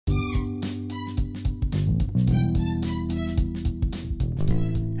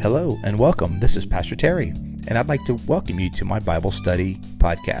Hello and welcome. This is Pastor Terry, and I'd like to welcome you to my Bible study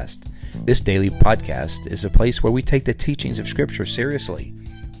podcast. This daily podcast is a place where we take the teachings of Scripture seriously,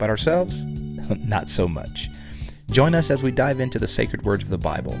 but ourselves, not so much. Join us as we dive into the sacred words of the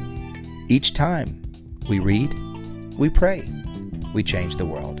Bible. Each time we read, we pray, we change the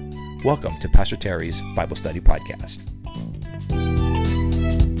world. Welcome to Pastor Terry's Bible Study Podcast.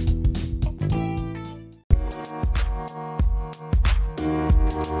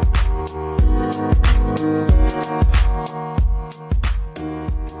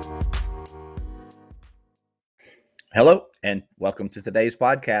 Hello, and welcome to today's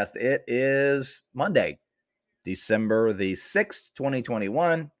podcast. It is Monday, December the 6th,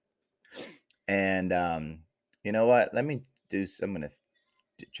 2021. And you know what? I'm going to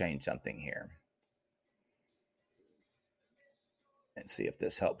change something here and see if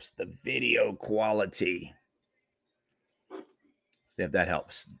this helps the video quality. See if that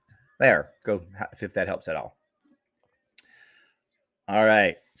helps. There, go if that helps at all. All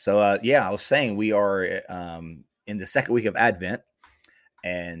right. So, I was saying we are in the second week of Advent.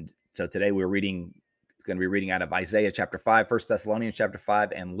 And so today we're going to be reading out of Isaiah chapter 5, 1 Thessalonians chapter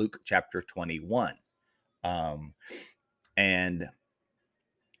 5, and Luke chapter 21. And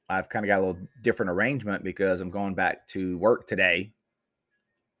I've kind of got a little different arrangement because I'm going back to work today.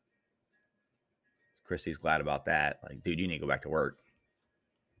 Christy's glad about that. Like, dude, you need to go back to work.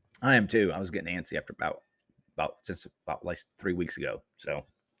 I am too. I was getting antsy after about like 3 weeks ago. So,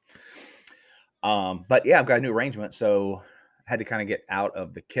 but yeah, I've got a new arrangement. So I had to kind of get out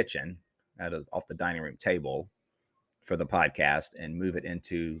of the kitchen, off the dining room table for the podcast and move it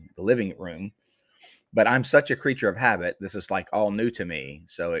into the living room. But I'm such a creature of habit. This is like all new to me.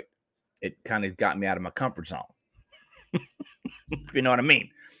 So it kind of got me out of my comfort zone. If you know what I mean?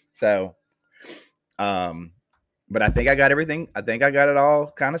 So, but I think I got everything. I think I got it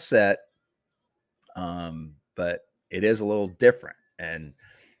all kind of set. But it is a little different. And,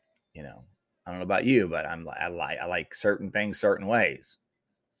 you know, I don't know about you, but I like certain things certain ways.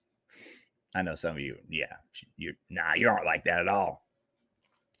 I know some of you, you aren't like that at all.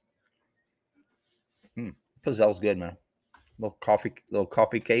 Pizzelle's good, man. Little coffee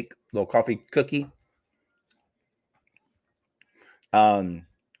cake, little coffee cookie. So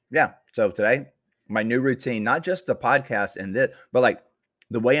today, my new routine, not just the podcast and this, but like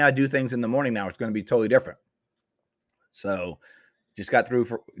the way I do things in the morning now, it's going to be totally different. So just got through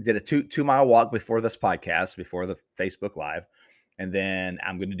did a 2 mile walk before this podcast, before the Facebook Live. And then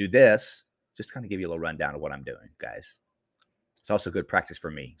I'm going to do this, just kind of give you a little rundown of what I'm doing, guys. It's also good practice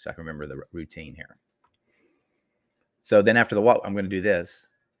for me, so I can remember the routine here. So then after the walk, I'm going to do this.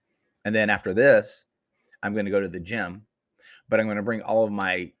 And then after this, I'm going to go to the gym, but I'm going to bring all of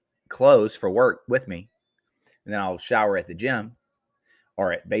my clothes for work with me. And then I'll shower at the gym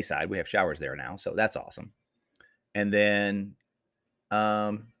or at Bayside. We have showers there now, so that's awesome. And then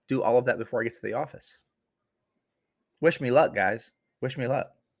do all of that before I get to the office. Wish me luck, guys. Wish me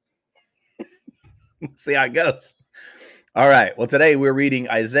luck. See how it goes. All right. Well, today we're reading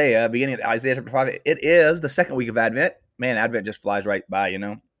Isaiah, beginning at Isaiah chapter 5. It is the second week of Advent. Man, Advent just flies right by, you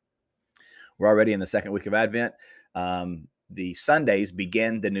know. We're already in the second week of Advent. The Sundays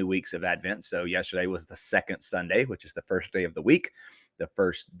begin the new weeks of Advent. So yesterday was the second Sunday, which is the first day of the week, the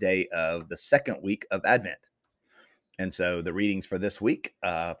first day of the second week of Advent. And so the readings for this week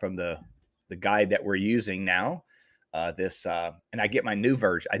from the guide that we're using now, and I get my new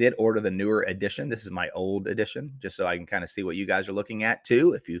version. I did order the newer edition. This is my old edition, just so I can kind of see what you guys are looking at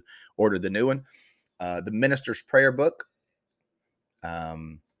too, if you ordered the new one. The Minister's Prayer Book.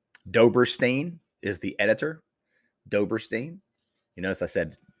 Doberstein is the editor. Doberstein. You notice I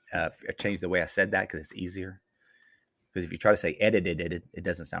said, I changed the way I said that because it's easier. Because if you try to say edited, it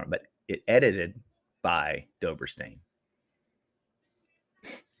doesn't sound right. But it edited by Doberstein.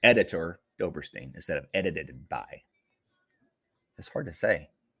 Editor Doberstein instead of edited by. It's hard to say.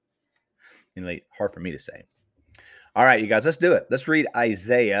 And hard for me to say. All right, you guys, let's do it. Let's read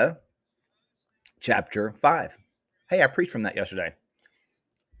Isaiah chapter 5. Hey, I preached from that yesterday.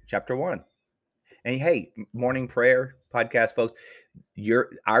 Chapter 1. And hey, morning prayer podcast folks,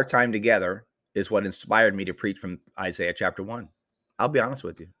 our time together is what inspired me to preach from Isaiah chapter 1. I'll be honest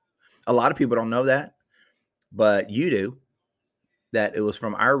with you. A lot of people don't know that, but you do. That it was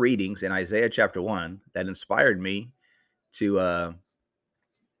from our readings in Isaiah chapter 1 that inspired me to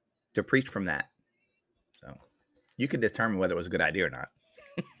preach from that. So you can determine whether it was a good idea or not.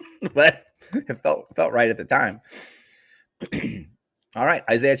 But it felt right at the time. All right,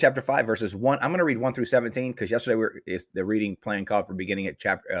 Isaiah chapter 5, verses 1. I'm going to read 1 through 17 because yesterday the reading plan called for beginning at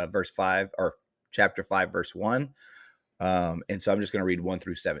chapter 5, verse 1. And so I'm just going to read 1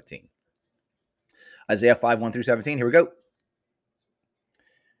 through 17. Isaiah 5, 1 through 17. Here we go.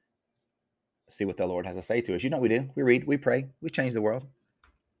 See what the Lord has to say to us. You know what we do. We read, we pray, we change the world.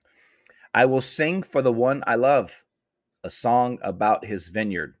 I will sing for the one I love, a song about his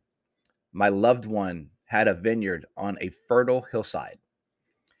vineyard. My loved one had a vineyard on a fertile hillside.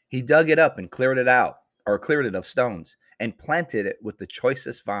 He dug it up and cleared it of stones, and planted it with the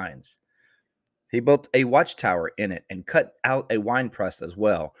choicest vines. He built a watchtower in it and cut out a winepress as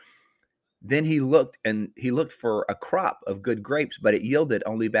well. Then he looked for a crop of good grapes, but it yielded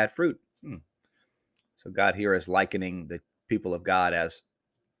only bad fruit. So God here is likening the people of God as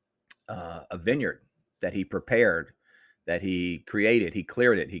a vineyard that he prepared, that he created. He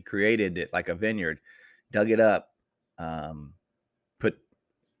cleared it. He created it like a vineyard, dug it up,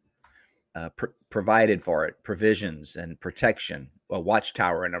 provided for it provisions and protection, a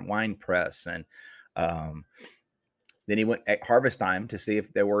watchtower and a wine press. And then he went at harvest time to see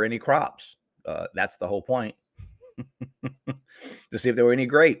if there were any crops. That's the whole point, to see if there were any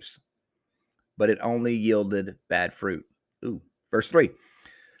grapes. But it only yielded bad fruit. Verse 3.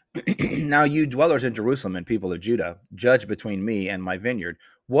 Now you dwellers in Jerusalem and people of Judah, judge between me and my vineyard.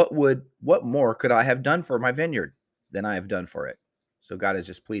 What more could I have done for my vineyard than I have done for it? So God is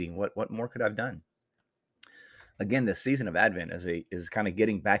just pleading, what more could I have done? Again, this season of Advent is kind of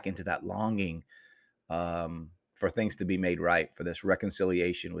getting back into that longing for things to be made right, for this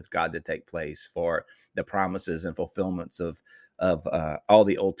reconciliation with God to take place, for the promises and fulfillments of all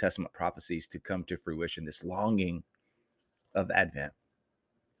the Old Testament prophecies to come to fruition, this longing of Advent.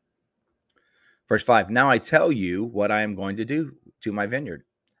 Verse 5, now I tell you what I am going to do to my vineyard.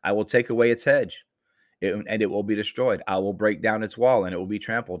 I will take away its hedge, and it will be destroyed. I will break down its wall, and it will be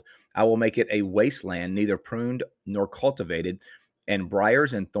trampled. I will make it a wasteland, neither pruned nor cultivated, and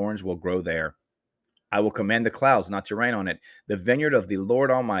briars and thorns will grow there. I will command the clouds not to rain on it. The vineyard of the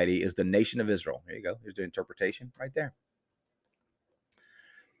Lord Almighty is the nation of Israel. There you go. Here's the interpretation right there.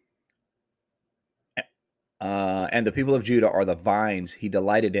 And the people of Judah are the vines he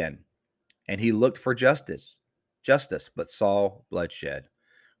delighted in. And he looked for justice, but saw bloodshed,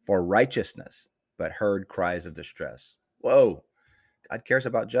 for righteousness, but heard cries of distress. Whoa, God cares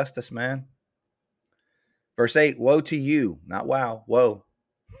about justice, man. Verse 8, woe to you, not wow, woe.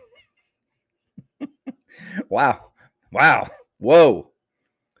 Wow, whoa.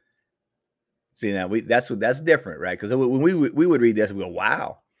 See, now that's different, right? Because when we would read this, we go,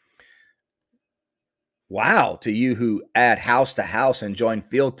 wow. Wow, to you who add house to house and join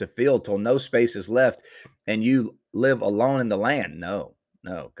field to field till no space is left and you live alone in the land. No.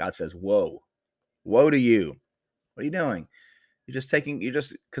 God says, woe to you. What are you doing? You're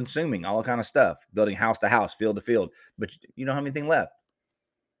just consuming all kind of stuff, building house to house, field to field, but you don't have anything left.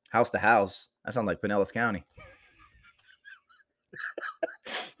 House to house. That sounds like Pinellas County.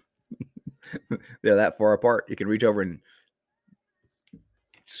 They're that far apart. You can reach over and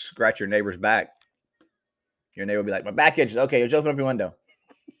scratch your neighbor's back. Your neighbor will be like, my back itches. Okay, just open up your window.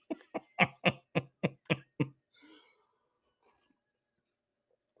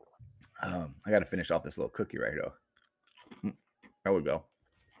 I got to finish off this little cookie right here. There we go.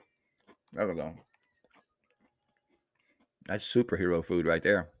 That's superhero food right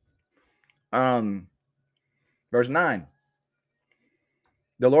there. Verse 9.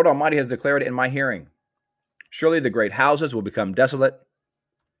 The Lord Almighty has declared in my hearing, surely the great houses will become desolate,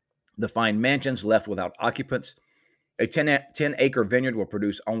 the fine mansions left without occupants. A 10-acre vineyard will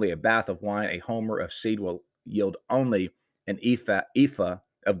produce only a bath of wine. A homer of seed will yield only an ephah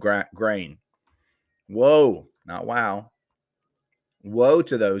of grain. Woe, not wow. Woe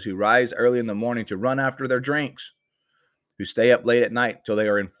to those who rise early in the morning to run after their drinks, who stay up late at night till they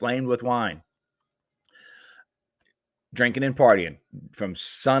are inflamed with wine, drinking and partying from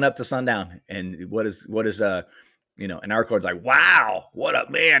sun up to sundown. And what is in our culture, like, wow, what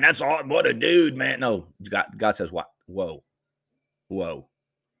a man, that's all, what a dude, man. No, God says, what? Whoa.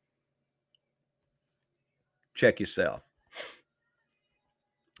 Check yourself.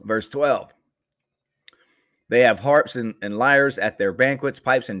 Verse 12. They have harps and lyres at their banquets,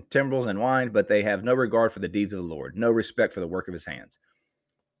 pipes and timbrels and wine, but they have no regard for the deeds of the Lord, no respect for the work of his hands.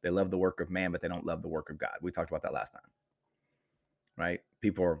 They love the work of man, but they don't love the work of God. We talked about that last time, right?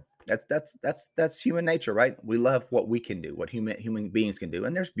 People are, that's human nature, right? We love what we can do, what human beings can do.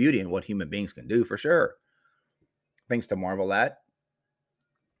 And there's beauty in what human beings can do for sure. Things to marvel at.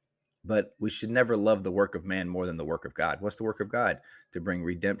 But we should never love the work of man more than the work of God. What's the work of God? To bring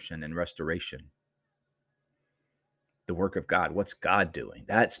redemption and restoration. The work of God. What's God doing?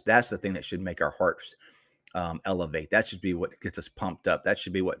 That's the thing that should make our hearts elevate. That should be what gets us pumped up. That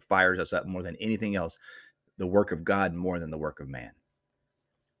should be what fires us up more than anything else. the work of God more than the work of man.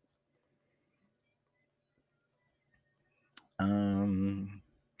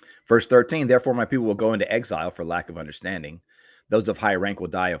 Verse 13, therefore my people will go into exile for lack of understanding. Those of high rank will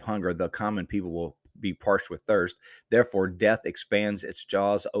die of hunger. The common people will be parched with thirst. Therefore death expands its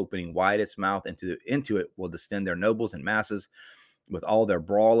jaws, opening wide its mouth. Into it will descend their nobles and masses with all their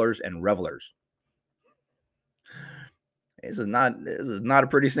brawlers and revelers. This is not a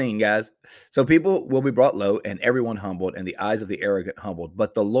pretty scene, guys. So people will be brought low and everyone humbled, and the eyes of the arrogant humbled.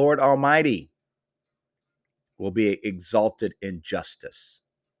 But the Lord Almighty will be exalted in justice,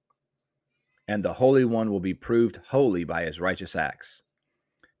 and the Holy One will be proved holy by his righteous acts.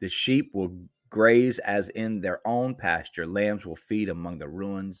 The sheep will graze as in their own pasture. Lambs will feed among the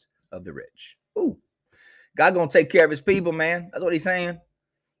ruins of the rich. Ooh, God gonna take care of his people, man. That's what he's saying.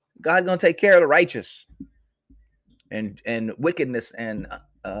 God gonna take care of the righteous. And wickedness and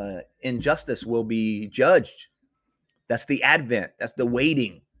injustice will be judged. That's the advent. That's the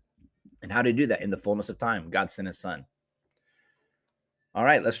waiting. And how to do that? In the fullness of time, God sent his son. All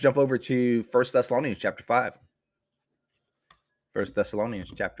right, let's jump over to 1 Thessalonians chapter 5. 1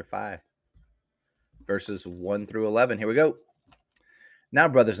 Thessalonians chapter 5, verses 1 through 11. Here we go. Now,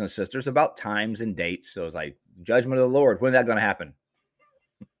 brothers and sisters, about times and dates. So it's like judgment of the Lord. When's that going to happen?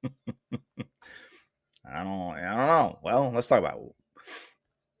 I don't know. Well, let's talk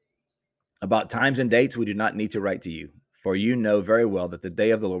about times and dates. We do not need to write to you, for you know very well that the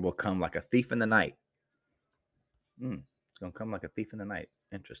day of the Lord will come like a thief in the night. It's going to come like a thief in the night.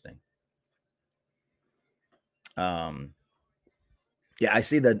 Interesting. Yeah, I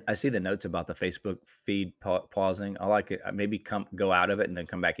see the notes about the Facebook feed pausing. I like it. Maybe go out of it and then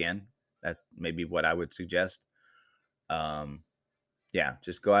come back in. That's maybe what I would suggest. Yeah,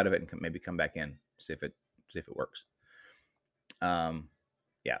 just go out of it and maybe come back in. See if it works.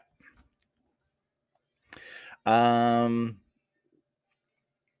 Yeah.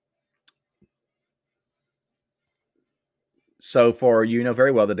 So for you know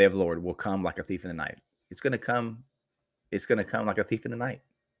very well the day of the Lord will come like a thief in the night. It's going to come like a thief in the night.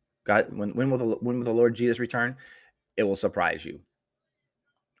 God, when will the Lord Jesus return? It will surprise you.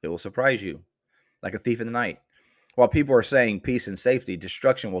 It will surprise you like a thief in the night. While people are saying peace and safety,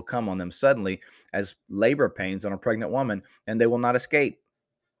 destruction will come on them suddenly as labor pains on a pregnant woman, and they will not escape.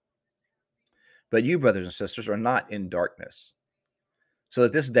 But you, brothers and sisters, are not in darkness, so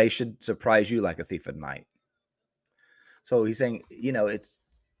that this day should surprise you like a thief at night. So he's saying,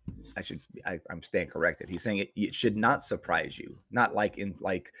 I'm staying corrected. He's saying it should not surprise you, not like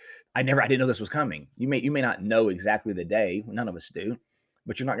I didn't know this was coming. You may not know exactly the day. None of us do.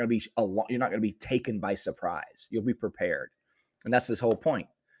 But you're not going to be taken by surprise. You'll be prepared. And that's this whole point,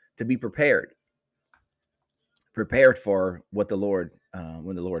 to be prepared for what the Lord,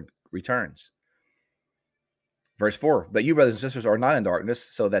 when the Lord returns. Verse 4, but you, brothers and sisters, are not in darkness,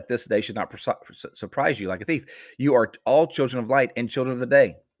 so that this day should not surprise you like a thief. You are all children of light and children of the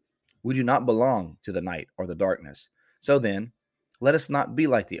day. We do not belong to the night or the darkness. So then, let us not be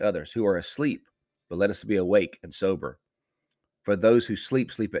like the others who are asleep, but let us be awake and sober. For those who sleep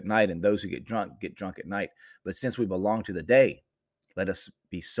at night, and those who get drunk at night. But since we belong to the day, let us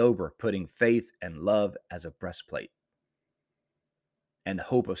be sober, putting faith and love as a breastplate, and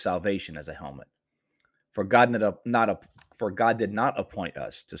hope of salvation as a helmet. For God did not appoint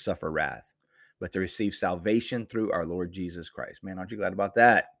us to suffer wrath, but to receive salvation through our Lord Jesus Christ. Man, aren't you glad about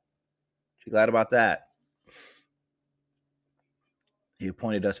that? Aren't you glad about that? He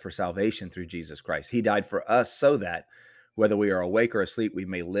appointed us for salvation through Jesus Christ. He died for us so that, whether we are awake or asleep, we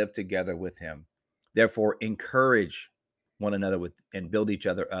may live together with him. Therefore, encourage one another and build each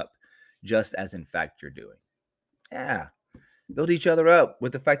other up, just as in fact you're doing. Yeah, build each other up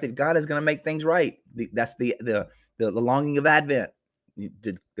with the fact that God is going to make things right. That's the longing of Advent,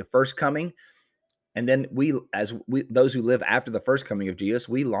 the first coming, and then those who live after the first coming of Jesus,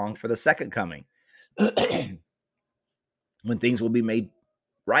 we long for the second coming, when things will be made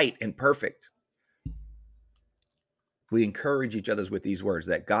right and perfect. We encourage each other with these words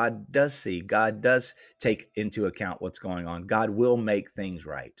that God does see, God does take into account what's going on. God will make things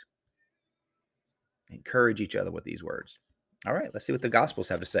right. Encourage each other with these words. All right, let's see what the Gospels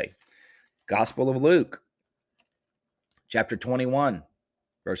have to say. Gospel of Luke, chapter 21,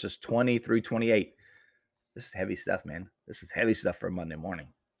 verses 20 through 28. This is heavy stuff, man. This is heavy stuff for a Monday morning.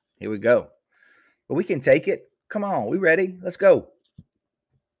 Here we go. But we can take it. Come on, we ready? Let's go.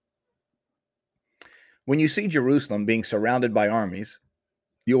 When you see Jerusalem being surrounded by armies,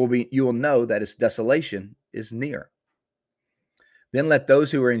 you will know that its desolation is near. Then let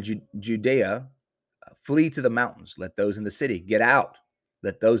those who are in Judea flee to the mountains. Let those in the city get out.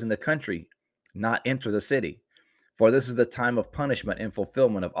 Let those in the country not enter the city. For this is the time of punishment and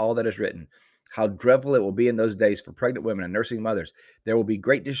fulfillment of all that is written. How dreadful it will be in those days for pregnant women and nursing mothers. There will be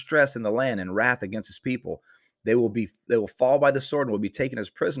great distress in the land and wrath against his people. They will fall by the sword and will be taken as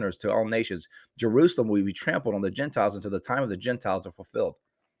prisoners to all nations. Jerusalem will be trampled on the Gentiles until the time of the Gentiles are fulfilled.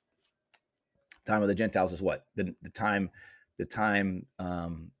 Time of the Gentiles is what? The time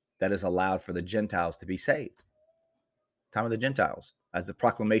that is allowed for the Gentiles to be saved. Time of the Gentiles, as the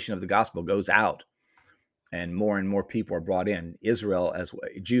proclamation of the gospel goes out and more people are brought in, Israel as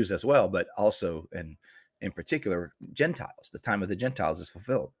Jews as well, but also and in particular Gentiles. The time of the Gentiles is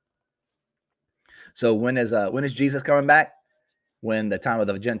fulfilled. So when is Jesus coming back? When the time of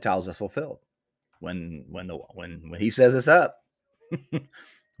the Gentiles is fulfilled. When he says it's up.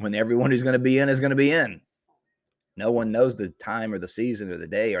 When everyone who's going to be in is going to be in. No one knows the time or the season or the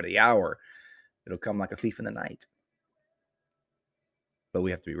day or the hour. It'll come like a thief in the night. But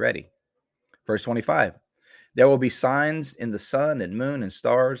we have to be ready. Verse 25. There will be signs in the sun and moon and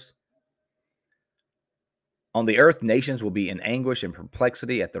stars. On the earth, nations will be in anguish and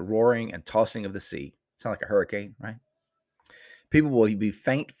perplexity at the roaring and tossing of the sea. Sound like a hurricane, right? People will be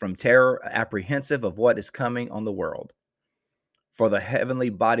faint from terror, apprehensive of what is coming on the world. For the heavenly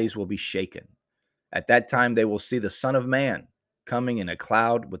bodies will be shaken. At that time, they will see the Son of Man coming in a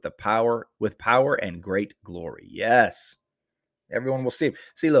cloud with power and great glory. Yes, everyone will see him.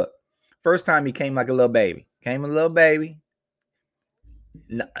 See, look, first time he came like a little baby. Came a little baby,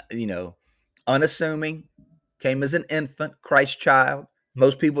 unassuming. Came as an infant, Christ child.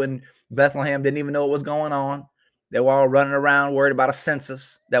 Most people in Bethlehem didn't even know what was going on. They were all running around worried about a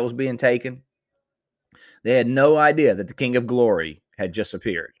census that was being taken. They had no idea that the King of Glory had just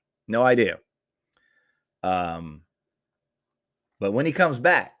appeared. No idea. But when he comes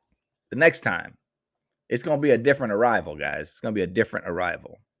back the next time, it's going to be a different arrival, guys. It's going to be a different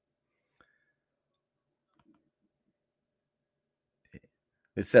arrival.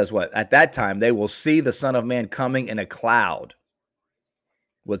 It says what? At that time, they will see the Son of Man coming in a cloud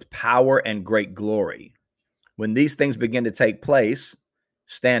with power and great glory. When these things begin to take place,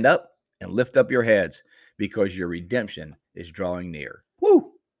 stand up and lift up your heads because your redemption is drawing near.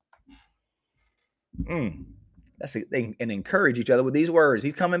 Woo! That's a thing. And encourage each other with these words.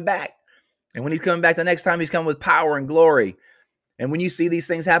 He's coming back. And when he's coming back the next time, he's coming with power and glory. And when you see these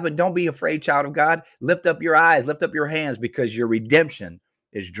things happen, don't be afraid, child of God. Lift up your eyes, lift up your hands because your redemption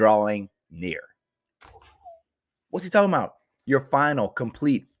is drawing near. What's he talking about? Your final,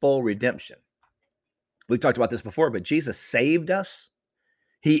 complete, full redemption. We talked about this before, but Jesus saved us.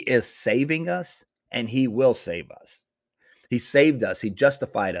 He is saving us, and he will save us. He saved us. He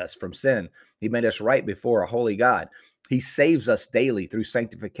justified us from sin. He made us right before a holy God. He saves us daily through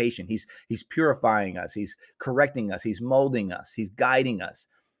sanctification. He's purifying us. He's correcting us. He's molding us. He's guiding us.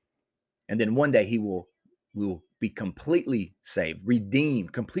 And then one day we will be completely saved,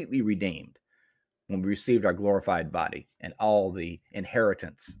 redeemed, completely redeemed when we received our glorified body and all the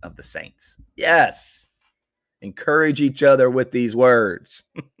inheritance of the saints. Yes. Encourage each other with these words.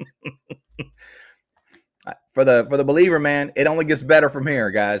 For the believer, man, it only gets better from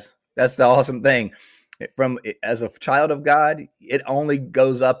here, guys. That's the awesome thing. As a child of God, it only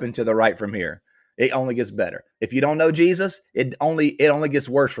goes up and to the right from here. It only gets better. If you don't know Jesus, it only gets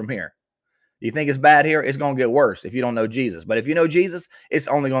worse from here. You think it's bad here, it's going to get worse if you don't know Jesus. But if you know Jesus, it's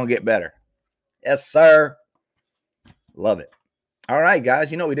only going to get better. Yes, sir. Love it. All right,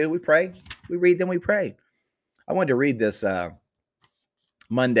 guys. You know what we do? We pray. We read, then we pray. I wanted to read this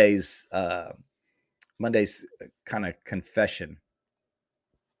Monday's kind of confession,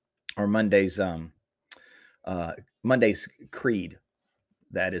 or Monday's creed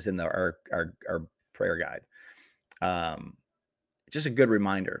that is in our prayer guide. Just a good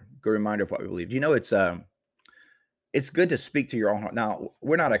reminder of what we believe. You know, it's good to speak to your own heart. Now,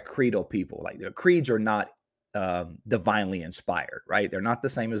 we're not a creedal people. Like, the creeds are not divinely inspired, right? They're not the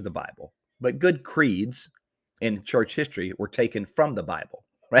same as the Bible. But good creeds in church history were taken from the Bible,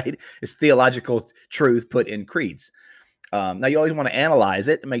 right? It's theological truth put in creeds. Now, you always want to analyze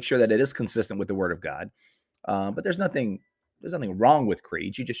it to make sure that it is consistent with the Word of God. But there's nothing wrong with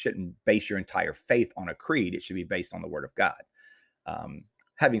creeds. You just shouldn't base your entire faith on a creed. It should be based on the Word of God.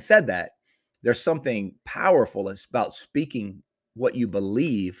 Having said that, there's something powerful about speaking what you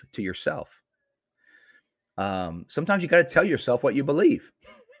believe to yourself. Sometimes you got to tell yourself what you believe.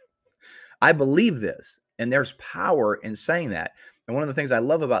 I believe this, and there's power in saying that. And one of the things I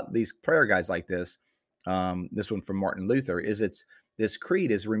love about these prayer guides like this one from Martin Luther, is this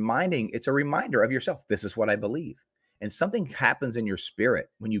creed is it's a reminder of yourself. This is what I believe. And something happens in your spirit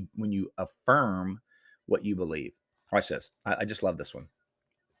when you affirm what you believe. Watch this. I just love this one.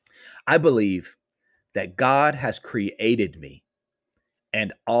 I believe that God has created me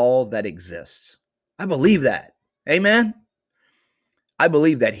and all that exists. I believe that. Amen. I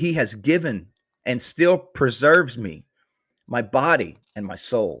believe that he has given and still preserves me, my body and my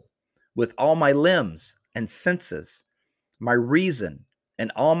soul, with all my limbs and senses, my reason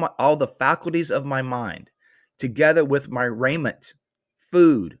and all the faculties of my mind, together with my raiment,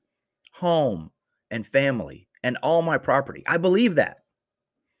 food, home, and family, and all my property. I believe that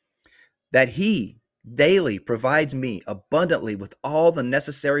he daily provides me abundantly with all the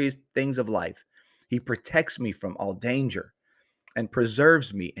necessary things of life. He protects me from all danger and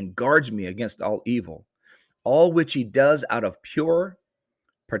preserves me and guards me against all evil, all which he does out of pure,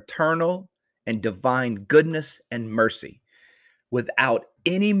 paternal, and divine goodness and mercy, without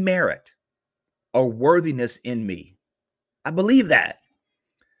any merit or worthiness in me. I believe that.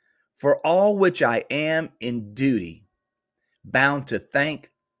 For all which I am in duty, bound to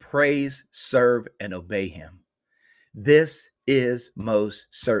thank, praise, serve, and obey him. This is most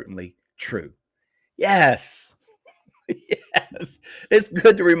certainly true. Yes. Yes. It's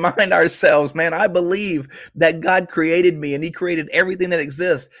good to remind ourselves, man, I believe that God created me and he created everything that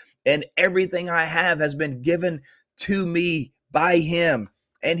exists, and everything I have has been given to me by him.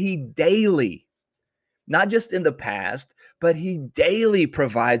 And he daily, not just in the past, but he daily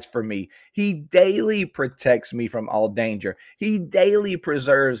provides for me. He daily protects me from all danger. He daily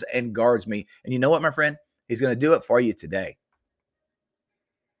preserves and guards me. And you know what, my friend? He's going to do it for you today.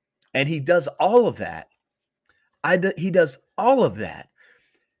 And he does all of that. He does all of that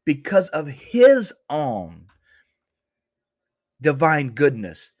because of his own divine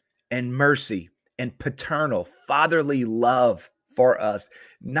goodness and mercy and paternal fatherly love for us,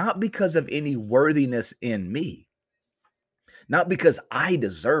 not because of any worthiness in me, not because I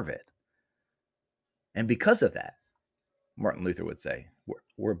deserve it. And because of that, Martin Luther would say,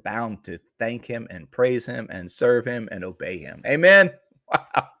 we're bound to thank him and praise him and serve him and obey him. Amen.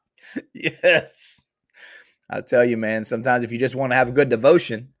 Wow. Yes. I'll tell you, man, sometimes if you just want to have a good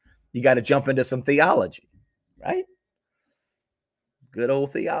devotion, you got to jump into some theology, right? Good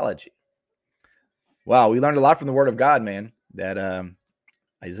old theology. Wow, we learned a lot from the Word of God, man, that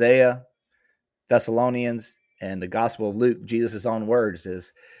Isaiah, Thessalonians, and the Gospel of Luke, Jesus' own words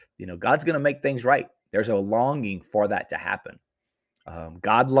is, God's going to make things right. There's a longing for that to happen.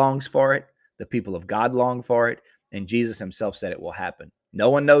 God longs for it. The people of God long for it. And Jesus himself said it will happen. No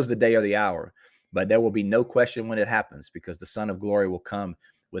one knows the day or the hour, but there will be no question when it happens, because the Son of Glory will come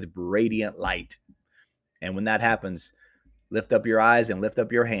with radiant light. And when that happens, lift up your eyes and lift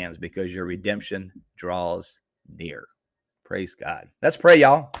up your hands, because your redemption draws near. Praise God. Let's pray,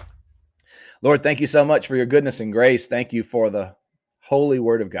 y'all. Lord, thank you so much for your goodness and grace. Thank you for the holy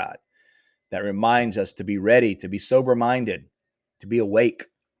Word of God that reminds us to be ready, to be sober-minded, to be awake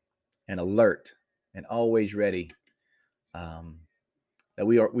and alert and always ready.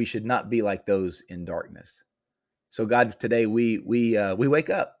 That we should not be like those in darkness. So God, today we wake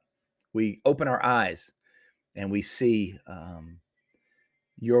up, we open our eyes, and we see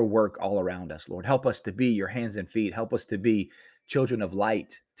your work all around us. Lord, help us to be your hands and feet. Help us to be children of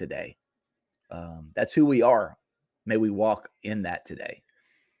light today. That's who we are. May we walk in that today.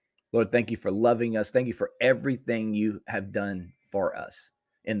 Lord, thank you for loving us. Thank you for everything you have done for us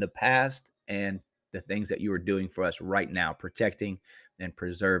in the past and the things that you are doing for us right now, protecting and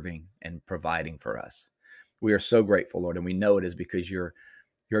preserving and providing for us. We are so grateful, Lord, and we know it is because you're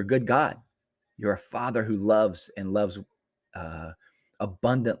a good God. You're a Father who loves and loves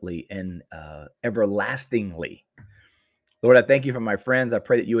abundantly and everlastingly. Lord, I thank you for my friends. I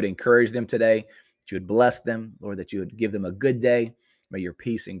pray that you would encourage them today, that you would bless them, Lord, that you would give them a good day. May your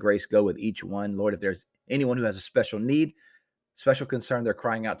peace and grace go with each one. Lord, if there's anyone who has a special need, special concern they're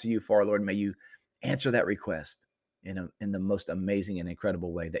crying out to you for, Lord, may you answer that request in the most amazing and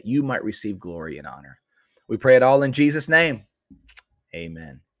incredible way, that you might receive glory and honor. We pray it all in Jesus' name.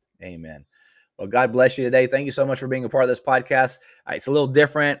 Amen. Amen. Well, God bless you today. Thank you so much for being a part of this podcast. It's a little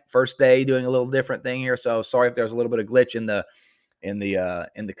different. First day doing a little different thing here. So sorry if there's a little bit of glitch in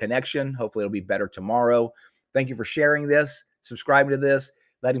the connection. Hopefully it'll be better tomorrow. Thank you for sharing this, subscribing to this,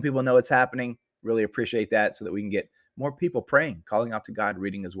 letting people know it's happening. Really appreciate that, so that we can get more people praying, calling out to God,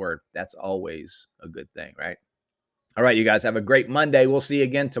 reading his word. That's always a good thing, right? All right, you guys have a great Monday. We'll see you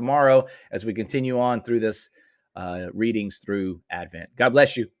again tomorrow as we continue on through this readings through Advent. God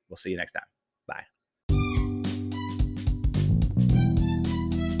bless you. We'll see you next time. Bye.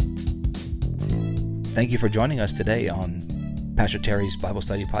 Thank you for joining us today on Pastor Terry's Bible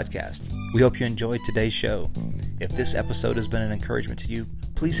Study Podcast. We hope you enjoyed today's show. If this episode has been an encouragement to you,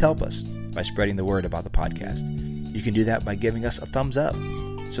 please help us by spreading the word about the podcast. You can do that by giving us a thumbs up.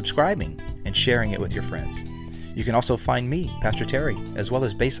 subscribing, and sharing it with your friends. You can also find me, Pastor Terry, as well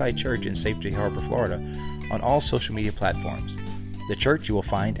as Bayside Church in Safety Harbor, Florida, on all social media platforms. The church you will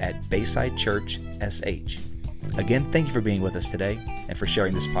find at Bayside Church SH. Again, thank you for being with us today and for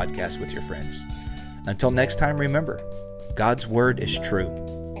sharing this podcast with your friends. Until next time, remember, God's Word is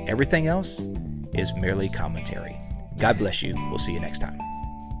true. Everything else is merely commentary. God bless you. We'll see you next time.